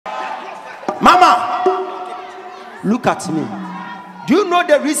Mama, look at me. Do you know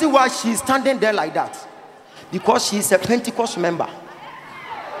the reason why she's standing there like that? Because she's a Pentecost member.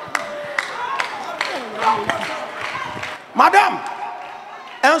 Madam,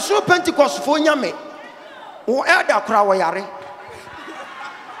 and so Pentecost for nyame. O elder kra wo yare.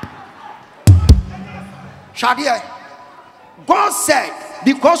 Shadia, God said,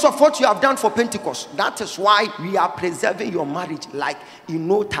 because of what you have done for Pentecost, that is why we are preserving your marriage like in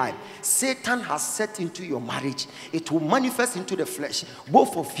no time. Satan has set into your marriage. It will manifest into the flesh.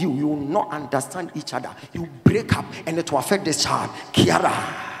 Both of you, you will not understand each other. You break up and it will affect this child. Kiara.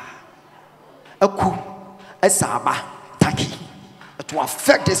 Aku. Esaba. Taki. It will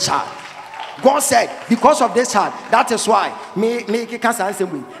affect this child. God said, because of this child, that is why me can't answer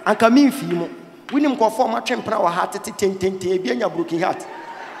me. And come in for we need to form a temper our heart to be a broken heart.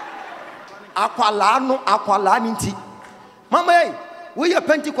 Aquala ninti. Mama, we are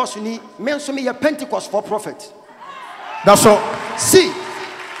Pentecost ni men so me a Pentecost for prophet. That's all. See,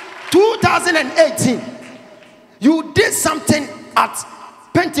 2018, you did something at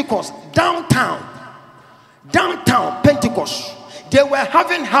Pentecost downtown Pentecost. They were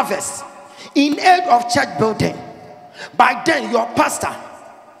having harvest in aid of church building. By then, your pastor,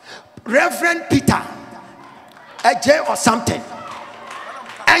 Reverend Peter, a J or something,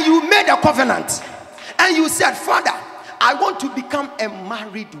 and you made a covenant, and you said, Father, I want to become a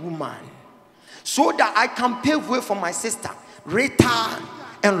married woman so that I can pave way for my sister Rita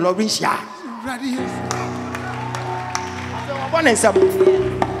and Laurentia.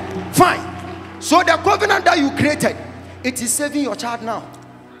 Fine. So the covenant that you created, it is saving your child now.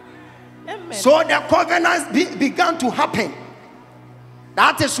 Amen. So the covenant began to happen.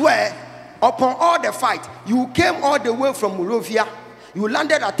 That is where, upon all the fight, you came all the way from Morovia. You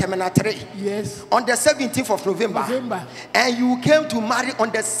landed at Terminal 3. Yes. On the 17th of November. And you came to marry on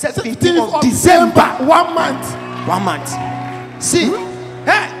the 17th of December. 1 month. 1 month. See,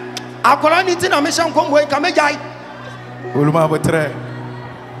 hey, akwala ni tina mesha nkombo e kamejai. Oluma abotre.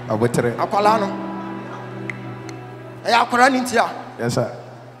 Akwala no. Akwala ni tia. Yes sir.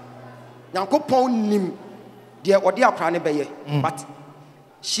 Nyankopon nim de odi akwala ne beye. But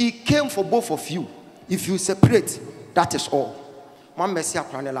she came for both of you. If you separate, that is all. One mercy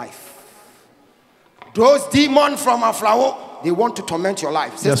upon your life. Those demons from Aflawo, they want to torment your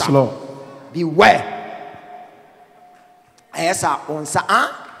life. Sister, yes, Lord. Beware. Yes, sir. Yes,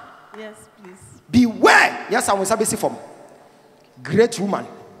 please. Beware. Yes, I want to say from great woman.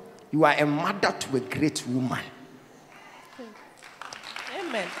 You are a mother to a great woman.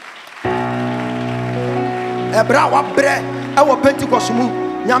 Amen. Ebra wa bre e Pentecost mu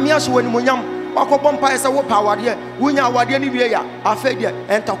nyame aso wani monyam. Do you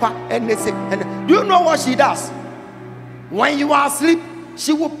know what she does? When you are asleep,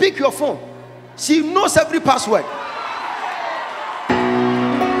 she will pick your phone. She knows every password.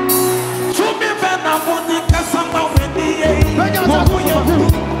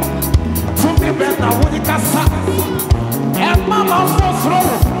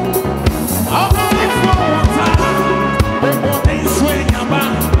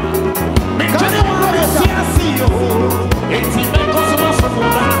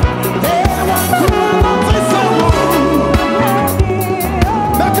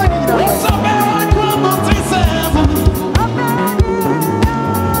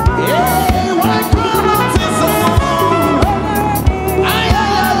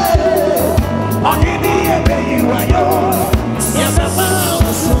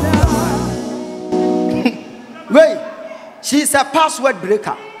 Wait, she's a password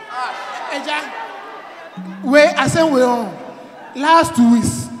breaker. Wait, I said we on last 2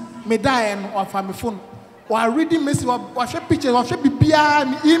 weeks. Me die off my phone. While reading message, or share pictures, or share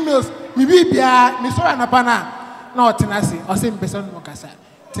BBA, emails, me BBA, me sorry na pana. No tenacity, or same person no kasa.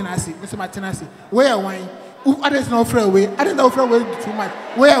 Tenacity, Mr. Martinacity. Where wine? I didn't know for away. I didn't know for away too much.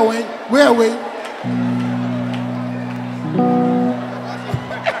 Where wine? Where away?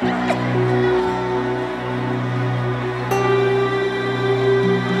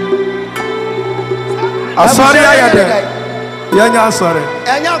 Sorry, sorry.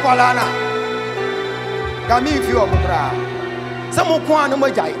 Enya kwalana. Kami if you obra. Some kwa no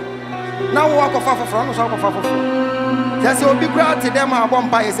majai. Na wo akofa foforo no so akofa foforo. Just obi kra te dem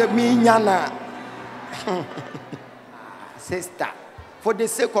abompa e say me nyana. Sister, for the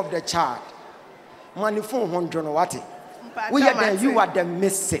sake of the child. Money for 100 no what? We are there, you are the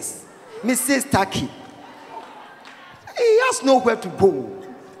Mrs. Taki. He has nowhere to go.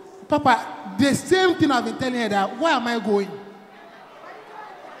 Papa, the same thing I've been telling her that where am I going?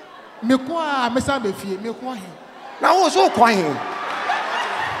 Me kwa me sa be fie me kwa him. Na wo so kwa him.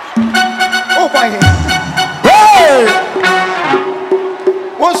 Oh, boy.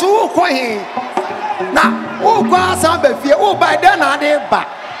 Was who quiet? Now, oh, grass and beer. Oh, by then I did back.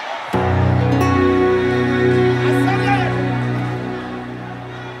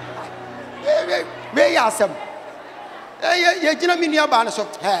 May I some? You didn't mean your banner, so,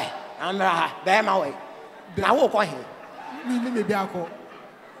 hey, I'm there my way. Now, walk on him. Maybe I'll call.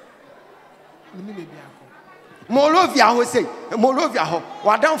 Morovia will say, Morovia,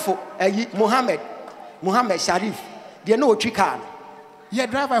 what down for Mohammed Sharif, they know what you can. Yeah,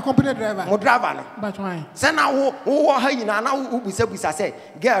 driver, company driver. Mo driver. But why? Send now who are you now? Who we say,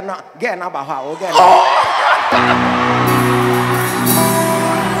 get number how, get.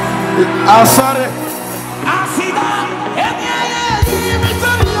 I'm sorry. I see that.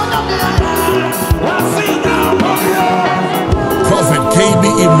 Prophet KB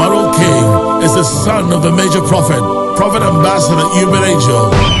Immanuel King is the son of the major prophet, Prophet Ambassador Human Angel,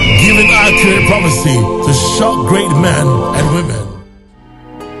 giving accurate prophecy to shock great men and women.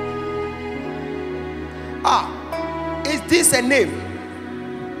 Is this a name?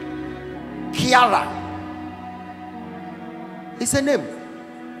 Kiara. It's a name.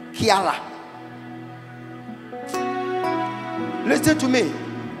 Kiara. Listen to me.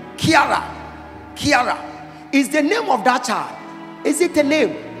 Kiara. Kiara is the name of that child. Is it a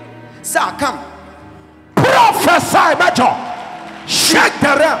name? Sir, come. Prophesy, Major. Shake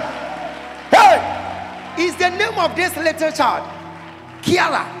the realm. Hey! Is the name of this little child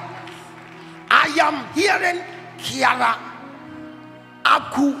Kiara? I am hearing Kiara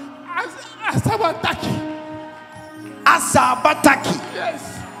Aku Asabataki. Asabataki.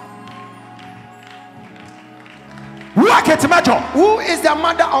 Yes. Work it, Major. Who is the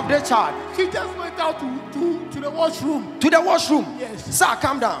mother of the child? She just went out to the washroom. To the washroom. Yes. Sir,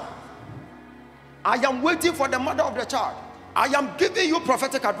 calm down. I am waiting for the mother of the child. I am giving you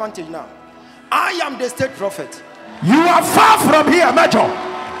prophetic advantage now. I am the state prophet. You are far from here, Major.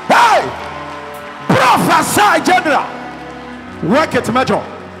 Hey! Prophesy, General. Work it, Major.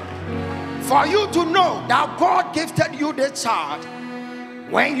 For you to know that God gifted you the child,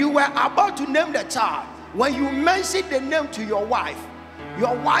 when you were about to name the child, when you mentioned the name to your wife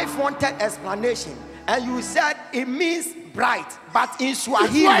wanted explanation, and you said it means bright, but in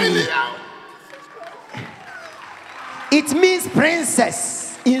Swahili it means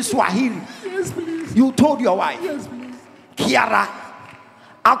princess in Swahili. Yes, please. You told your wife. Yes, please. Kiara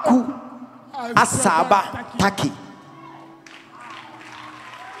Aku Asaba Taki.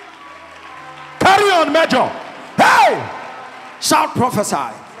 Carry on, Major. Hey! Shout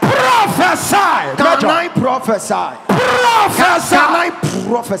prophesy. Prophesy, Can Major. I prophesy? Prophesy. Can I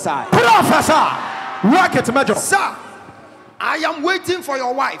prophesy? Prophesy. Work it, Major. Sir, I am waiting for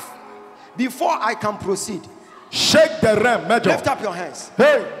your wife before I can proceed. Shake the realm, Major. Lift up your hands.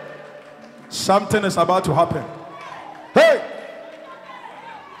 Hey! Something is about to happen. Hey!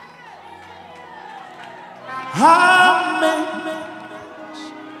 Amen.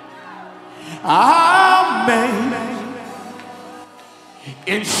 Amen.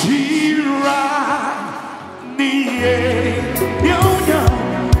 In Shira,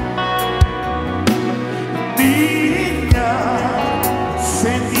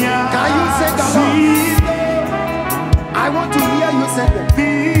 Can you sing along? I want to hear you sing it.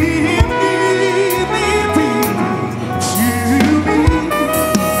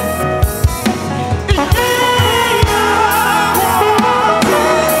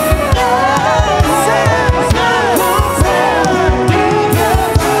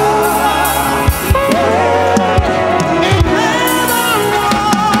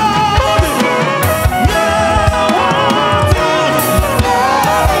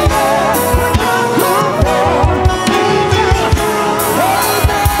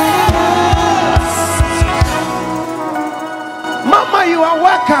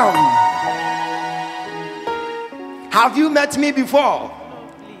 Welcome. Have you met me before?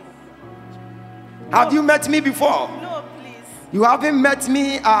 No, please. Have you met me before? No, please. You haven't met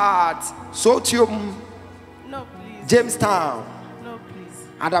me at Sotium, No, please. Jamestown, No, please.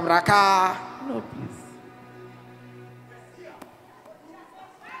 Adam Raka. No, please.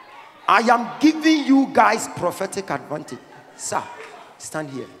 I am giving you guys prophetic advantage. Sir, stand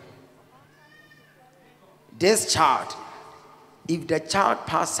here. This child, if the child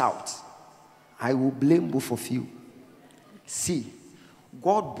pass out, I will blame both of you. See,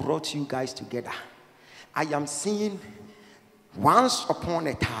 God brought you guys together. I am seeing once upon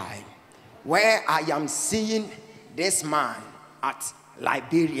a time where I am seeing this man at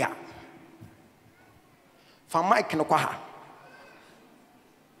Liberia. From Mike Nokwaha.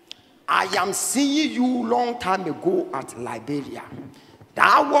 I am seeing you long time ago at Liberia.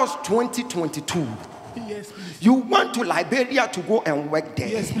 That was 2022. Yes, please. You went to Liberia to go and work there.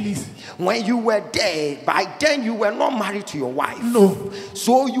 Yes, please. When you were there, by then you were not married to your wife. No.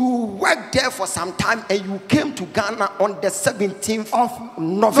 So you worked there for some time and you came to Ghana on the 17th of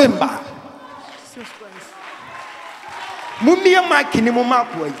November. Jesus Christ.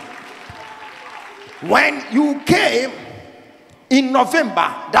 When you came in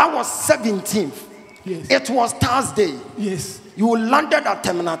November, that was 17th. Yes. It was Thursday. Yes. You landed at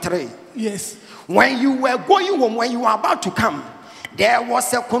Terminal 3. Yes. When you were going home, when you were about to come, there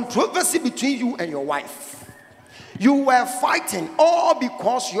was a controversy between you and your wife. You were fighting all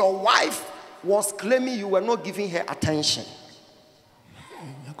because your wife was claiming you were not giving her attention.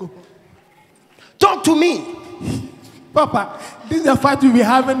 Talk to me. Papa, this is the fight we've been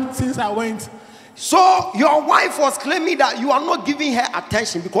having since I went. So your wife was claiming that you are not giving her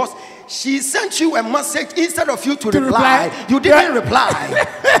attention because she sent you a message instead of you to reply. You didn't reply.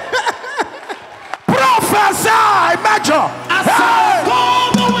 Prophesy, Major.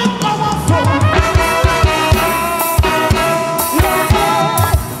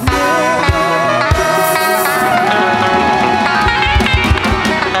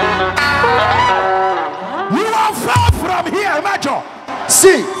 You are far from here, Major.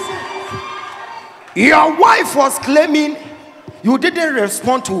 See, your wife was claiming you didn't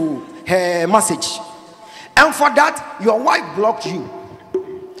respond to her message, and for that your wife blocked you.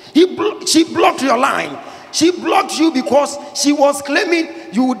 She blocked your line. She blocked you because she was claiming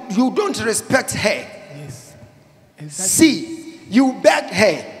you don't respect her. Yes. Exactly. See, you begged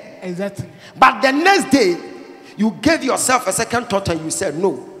her. Exactly. But the next day, you gave yourself a second thought and you said,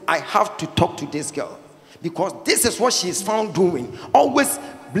 no, I have to talk to this girl. Because this is what she is found doing. Always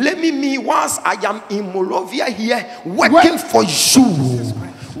blaming me whilst I am in Molovia here working for you.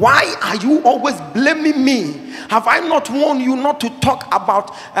 Why are you always blaming me? Have I not warned you not to talk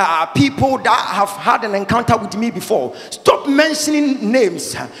about people that have had an encounter with me before? Stop mentioning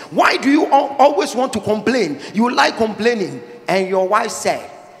names. Why do you always want to complain? You like complaining. And your wife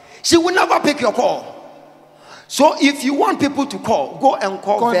said, she will never pick your call. So if you want people to call, go and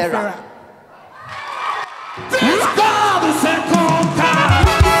call Vera. This God is a conqueror.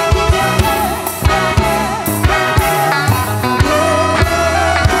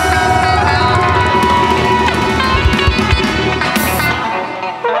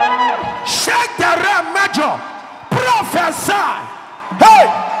 Prophesy. Hey,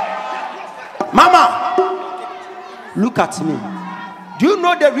 Mama, look at me. Do you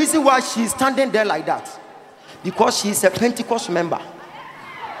know the reason why she's standing there like that? Because she's a Pentecost member.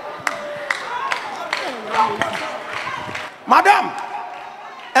 Madam,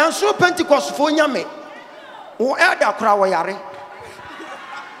 and so Pentecost for nyame. O elder kra wo yare.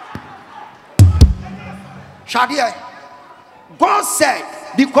 Shadia, God said,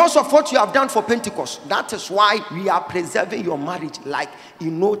 because of what you have done for Pentecost, that is why we are preserving your marriage like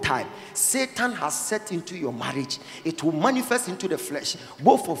in no time. Satan has set into your marriage. It will manifest into the flesh.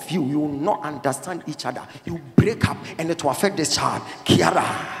 Both of you, you will not understand each other. You break up and it will affect this child. Kiara.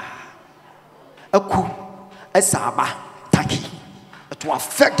 Aku. Esaba. Taki. It will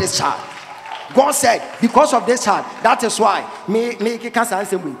affect this child. God said, because of this child, that is why me can't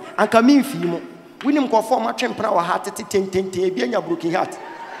answer me. And come in for we need to form a temper or heart to be in your broken heart.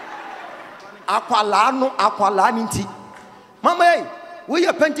 Aquala minti. Mama, we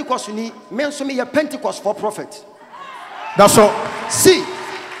are Pentecost, men so me a Pentecost for prophet. That's all. See,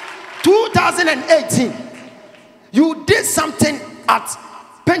 2018, you did something at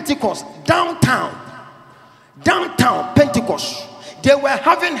Pentecost, downtown Pentecost. They were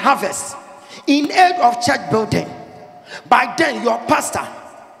having harvest in aid of church building. By then, your pastor,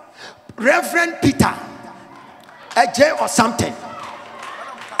 Reverend Peter, a J or something,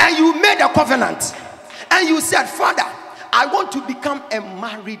 and you made a covenant, and you said, Father, I want to become a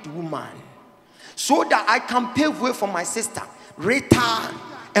married woman so that I can pave way for my sister Rita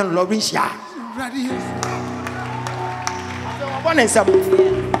and Laurentia.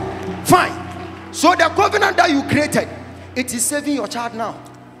 Fine. So the covenant that you created, it is saving your child now.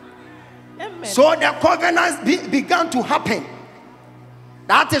 Amen. So the covenants began to happen.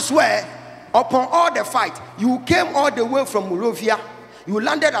 That is where, upon all the fight, you came all the way from Morovia. You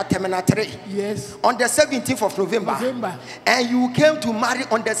landed at Terminal 3. Yes. On the 17th of November. And you came to marry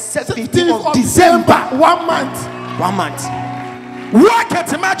on the 17th of December. 1 month. 1 month. Work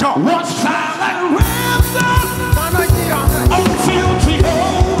it, Major. What shall I render until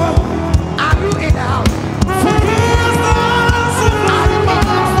Jehovah? Are you in the house? Forgive us and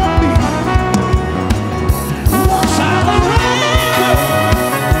me. What shall I render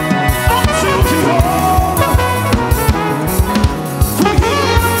until Jehovah? Forgive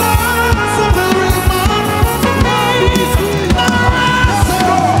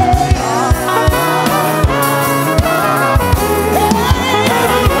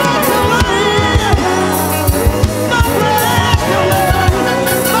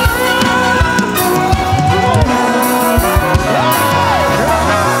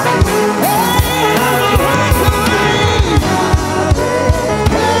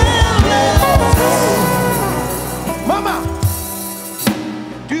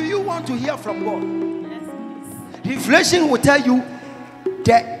want to hear from God? Yes, please. Revelation will tell you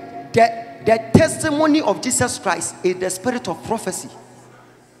that the testimony of Jesus Christ is the spirit of prophecy.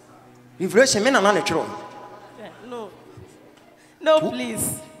 Revelation, men are not natural. No. No,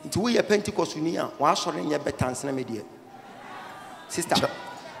 please. It's we a Pentecost unia. Wa sorry nye betans na media. Sister,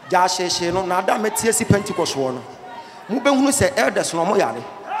 Jashe no na da metie si Pentecost wo no. Mu be hunu se elders no mo yare.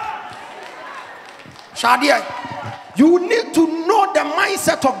 Shadia, you need to know the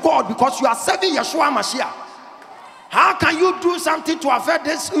mindset of God because you are serving Yeshua Mashiach. How can you do something to affect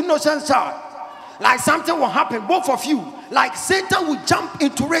this innocent child? Like something will happen, both of you. Like Satan will jump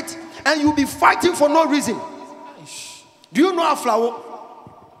into it and you'll be fighting for no reason. Do you know Aflawo?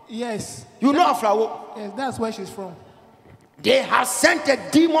 Yes. You know Aflawo? Yes, that's where she's from. They have sent a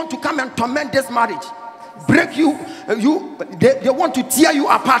demon to come and torment this marriage. Break you, they want to tear you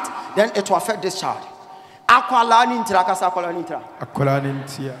apart. Then it will affect this child. Akwalani intira kasa akwalani intira. Akwalani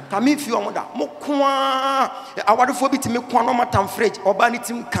intira. Kami fi omoda. Mo kwa awadufo bi timi kwa no matam fridge oba ni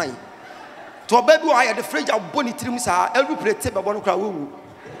tim kan. To oba bi wa ya the fridge abo ni tirim sa every plate be bo no kra wewu.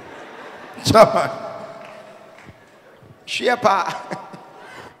 Chapa. Shepa.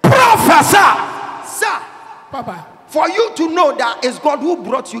 Professor. Sir. Papa. For you to know that it's God who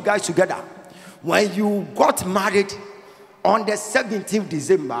brought you guys together. When you got married on the 17th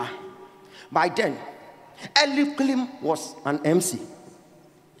December, by then, Eliklim was an MC.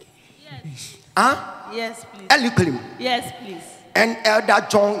 Yes. Huh? Yes, please. Eliklim. Yes, please. And Elder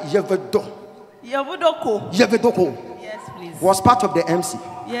John Yevedoko. Yevedoko. Yes, please. Was part of the MC.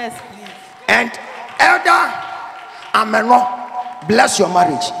 Yes, please. And Elder Ameno, bless your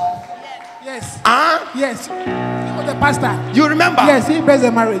marriage. Yes. Huh? Yes. He was the pastor. You remember? Yes, he blessed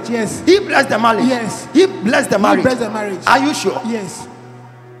the marriage. Yes. He blessed the marriage. Yes. He blessed the marriage. He blessed the marriage. Are you sure? Yes.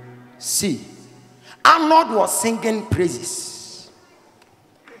 See, Arnold was singing praises.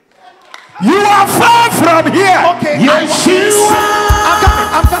 You are far from here. Okay. Yes,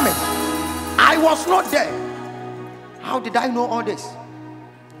 I'm coming. I was not there. How did I know all this?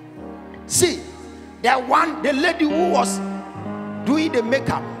 See, the lady who was doing the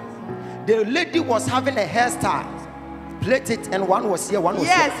makeup, the lady was having a hairstyle, plait it, and one was here, one was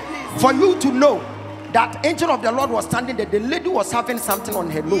here. Please. For you to know that angel of the Lord was standing there, the lady was having something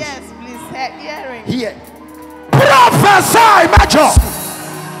on her nose. Yes, please. Her earring. Here. Prophesy, Major.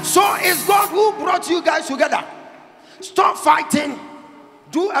 So it's God who brought you guys together. Stop fighting.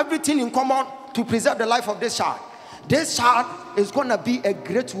 Do everything in common to preserve the life of this child. This child is going to be a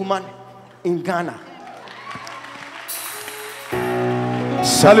great woman in Ghana.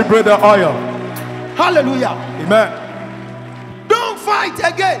 Celebrate the oil. Hallelujah. Amen. Don't fight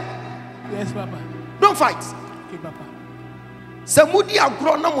again. Yes, Papa. Don't fight. Okay, Papa. Samudi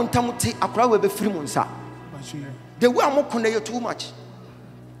agro na muntamuti akra we be free munsa. The way I'm going too much.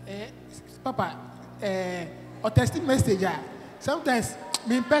 Papa, or testing message. Sometimes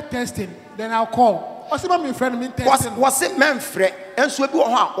me pet testing, then I'll call. Or some my friend me testing. Was it man friend? And so be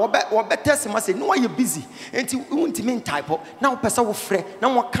or be testing must say no you busy. And you won't mean type now person will friend.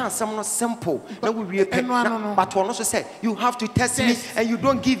 Now what can someone simple. Now we repair. But one also said you have to test me and you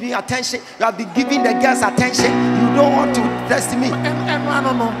don't give me attention. You have been giving the girls attention. You don't want to test me.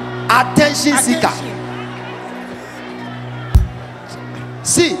 Attention seeker.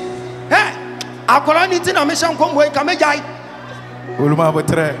 See, hey, akola ni tina me shan komwe ka me jai. Uluma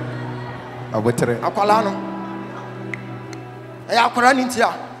abotre. Akola no. Akola ni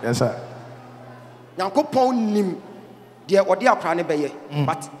tia. Yes sir. Nyankopon nim de odi akola ne beye.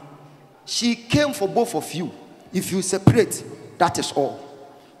 But she came for both of you. If you separate, that is all.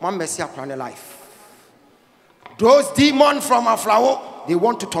 One mercy akola ne life. Those demons from Aflawo, they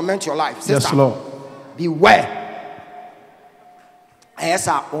want to torment your life. Sister, yes, Lord. Beware. Yes,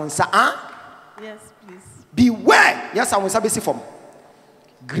 yes, please. Beware. Yes, I will say from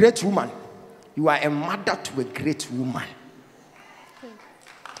great woman. You are a mother to a great woman.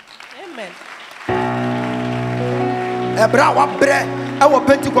 Amen. Ebra wa bre e wo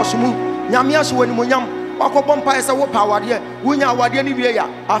Pentecost mu nyamia so wani monyam wakobompa ese wo power de wunya awade ni wie ya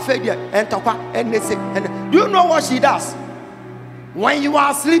afa de entokwa enese. Do you know what she does? When you are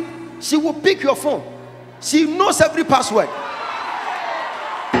asleep, she will pick your phone. She knows every password.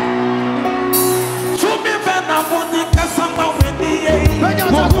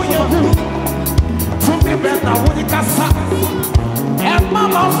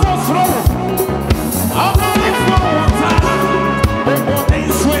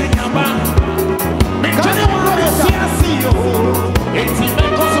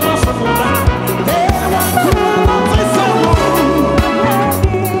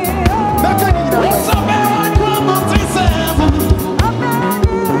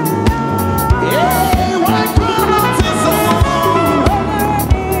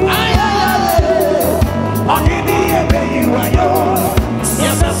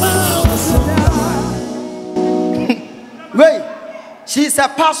 a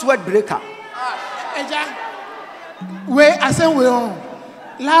password breaker. Wait, I said we on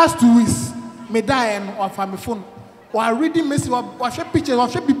last 2 weeks. Me die off my phone. While reading message, or share pictures, or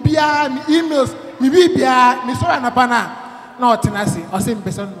share emails, me sorry na pana. No tenacity, or same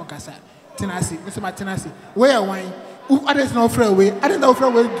person no kasa. Tenacity, Mr. Tenacity. Where away? I don't know for away. I don't know for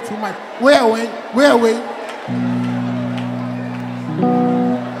away too much. Where away? Where away?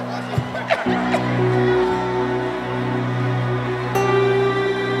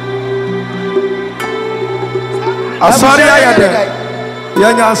 Sorry,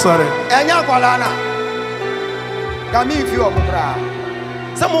 yeah, sorry. Enya kwalana. Kami if you obra.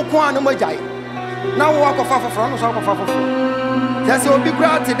 Some kwa no majai. Now walk of far from so of far. Just will be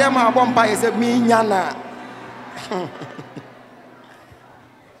glad to them our bomb by say me nyana.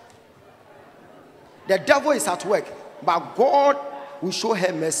 The devil is at work, but God will show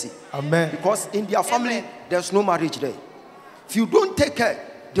her mercy. Amen. Because in their family there's no marriage there. If you don't take her,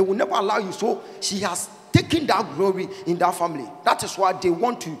 they will never allow you. So she has taken that glory in that family. That is why they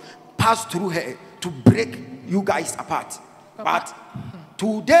want to pass through her to break you guys apart. But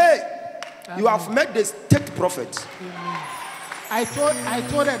today you have met the state prophet. I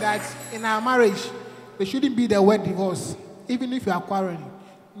told her that in our marriage there shouldn't be the word divorce. Even if you are quarreling,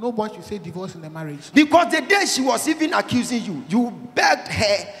 nobody should say divorce in the marriage. Because the day she was even accusing you, you begged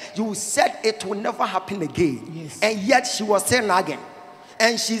her, you said it will never happen again. Yes. And yet she was saying again.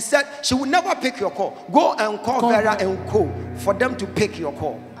 And she said she will never pick your call. Go and call Vera and Co for them to pick your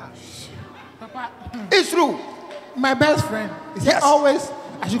call. Papa, it's true. My best friend. Yes. Always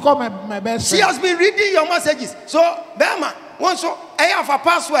I should call my best friend. She has been reading your messages. So, Bema, once so I have a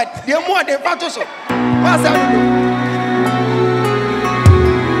password. The more they pass so. What's that?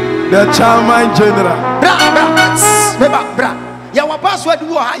 The chairman general. Bra. Your password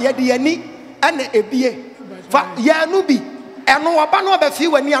will have the any and a BA. For Yanubi. And no one of a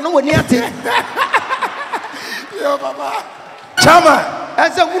few when you know when you are. Yo, Papa. Chairman.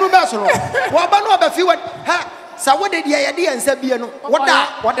 As a woman, what about a few? So what did the idea and say,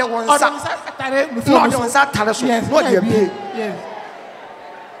 what they want? Not on Saturday. Yes, what you be? Yes.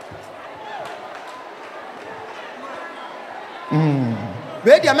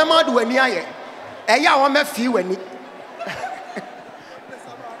 Where the Mamma do any aye? A yaw me few when it.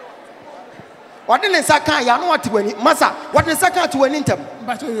 What in the second, you know what to win it, Massa? What in the second to an interim?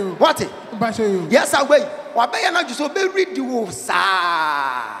 What it? Yes, I wait. What by not just obey read the wolf,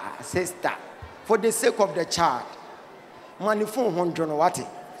 sister, for the sake of the child. Money 400 or what?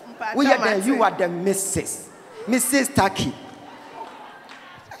 We are there, you are the Mrs. Taki.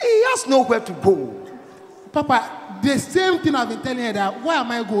 He has nowhere to go. Papa, the same thing I've been telling her that where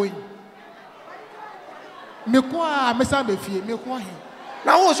am I going? Me kwa mesa be fie, me kwa him.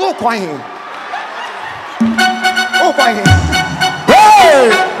 Now also kwa him. Oh kwa him.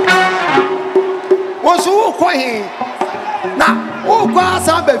 Hey! Also kwa him. Na oh kwa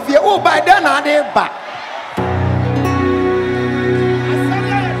sa be fie, oh by then na dey back.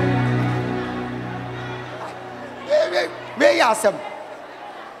 Where you are some?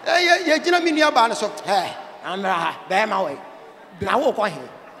 You didn't mean your banner, so hey, I'm bear my way. Now walk on him.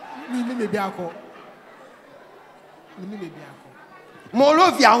 Maybe I call.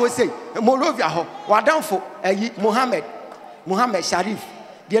 Morovia, who say, Morovia, what down for Mohammed Sharif.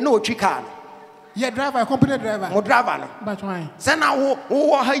 They know what you can. Yeah, driver, company driver. More driver. But why? Send now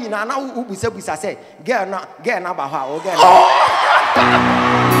who are you now? Who we say, get now about how again.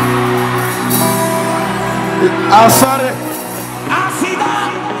 I'm sorry. I see that.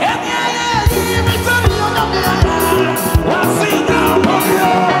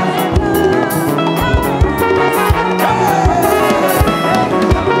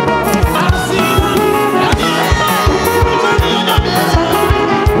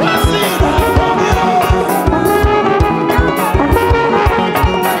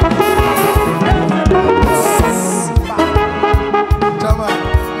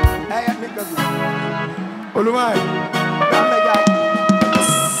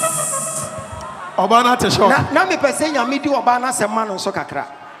 Obana te show. Na me pese nya me di obana sema no so kakra.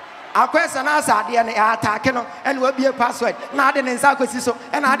 Akwese na asa de ne attack no ene wa bie password na ade ne nsa kwesi so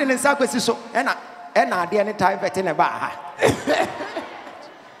ene ade ne nsa kwesi so ene ade ne type ne ba ha.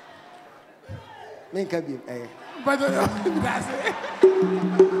 Men ka bi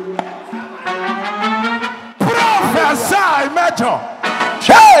Prophesy major.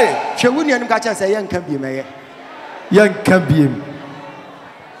 Hey, shewuni enu ka cha say yen ka bi meye. Yen ka bi.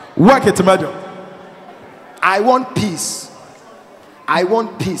 Work it major. I want peace. I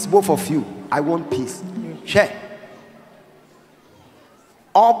want peace, both of you. I want peace. Share.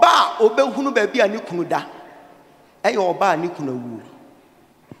 Oba obehunu ba bia ni kunu da. Eyo oba ni kunu wu.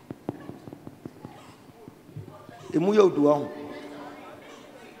 emu yɛ oduwa ho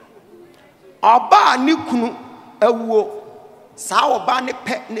ɔbaa ne kunu awuo saa ɔbaa ne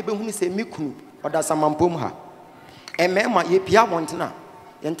pɛ ne bɛhunu sɛ me kunu ɔda samampom ha ɛmɛɛma yɛpia wɔntena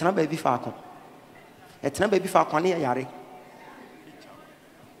yɛntena baabi faako yɛtena baabi faako ne yɛyare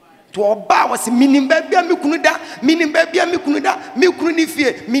to ɔbaa wɔ sɛ minim baabi a me kunu da minim baabi a me kunu da me kunu ne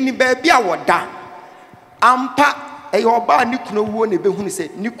fie minim baabi a wɔda ampa ɛyɛ ɔbaa ne kunu awuo ne bɛhunu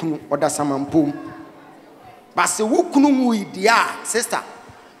sɛ ne kunu ɔda samampom but sɛ wo kunu wui deɛ a sister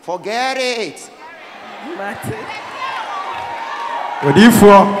forget it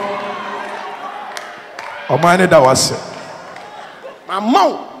odiifoɔ ɔman ne da wase mama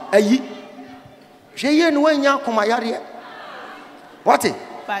wo ayi hwɛ yie ne woanya akoma yareɛ wɔte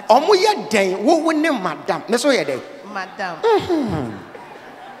ɔmo yɛ dɛn wo ne madam me so yɛ dɛn Madam.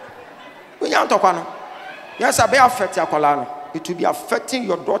 wonya ntɔkwa no yes I be affect akwala no it will be affecting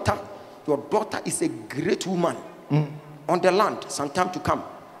your daughter. Your daughter is a great woman on the land sometime to come.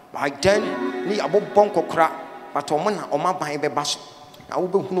 By then, ni abo bonko kra, but omona oma ban be baso. Na wo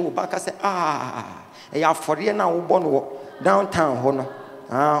be hunu wo baka say e ya fori na wo bon wo downtown ho no.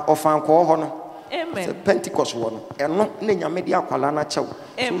 Ofan ko ho no. Amen. Pentecost wo no. Eno na nyame de akwala na chew.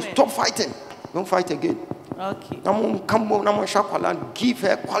 So stop fighting. Don't fight again. Okay. Na mo come na mo sha akwala, give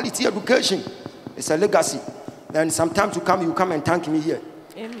her quality education. It's a legacy. And sometime to come you come and thank me here.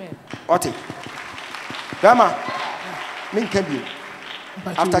 Amen. What? Grandma, me can be.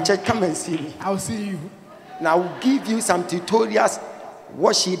 After church, come and see me. I'll see you. Now I will give you some tutorials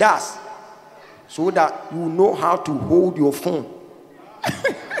what she does, so that you know how to hold your phone.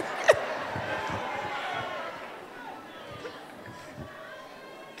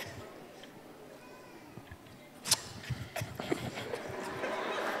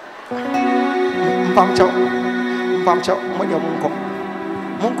 Mpamcho, money munko,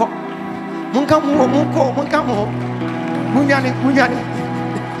 munyani,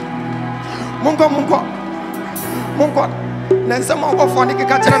 munko. Nensa mo go for ni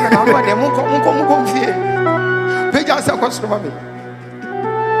ka kira me na no de munko mfie. Peja se kwosro me.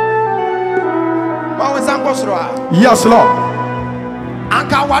 Ma won san kwosro a. Yes, Lord.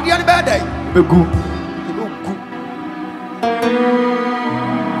 Anka wade ne be dai. Begu.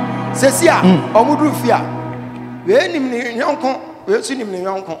 Sesia, omudu fia. We nim ni yonko, we su nim ni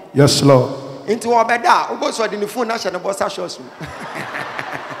yonko. Yes, Lord. Into obeda, obo so de ni phone na hye ne bossa shows.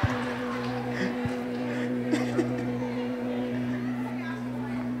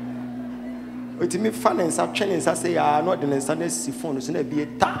 Otimi fan and sa twene nsa say ya no de nsa na si phone so na bie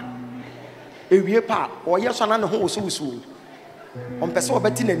ta. Ewie pa, oye so na ne ho woso. On pese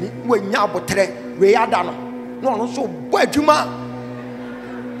obeti nani, wanya abotre, we ada no. No no so bo adwuma.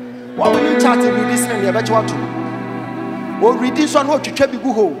 Wa woni chat bi this na ye be to ato. O read so na otwetwa bi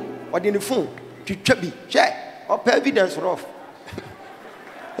gu ho. O de ne phone twetwa bi. Hwe, o pa evidence rough.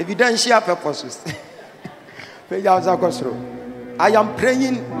 Evidential purposes. I am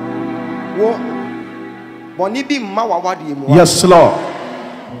praying. Yes, Lord.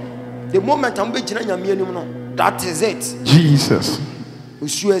 The moment I'm that is it. Jesus.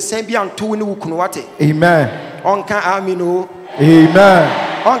 Amen. Amen.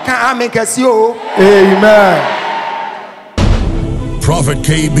 Amen. Prophet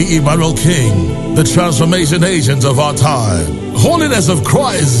KB Emmanuel King, the transformation agent of our time. Holiness of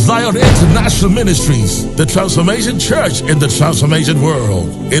Christ, Zion International Ministries, the transformation church in the transformation world.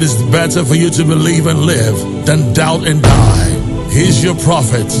 It is better for you to believe and live than doubt and die. He's your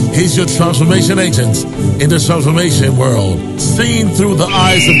prophet. He's your transformation agent in the transformation world, seeing through the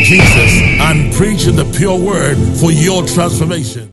eyes of Jesus and preaching the pure word for your transformation.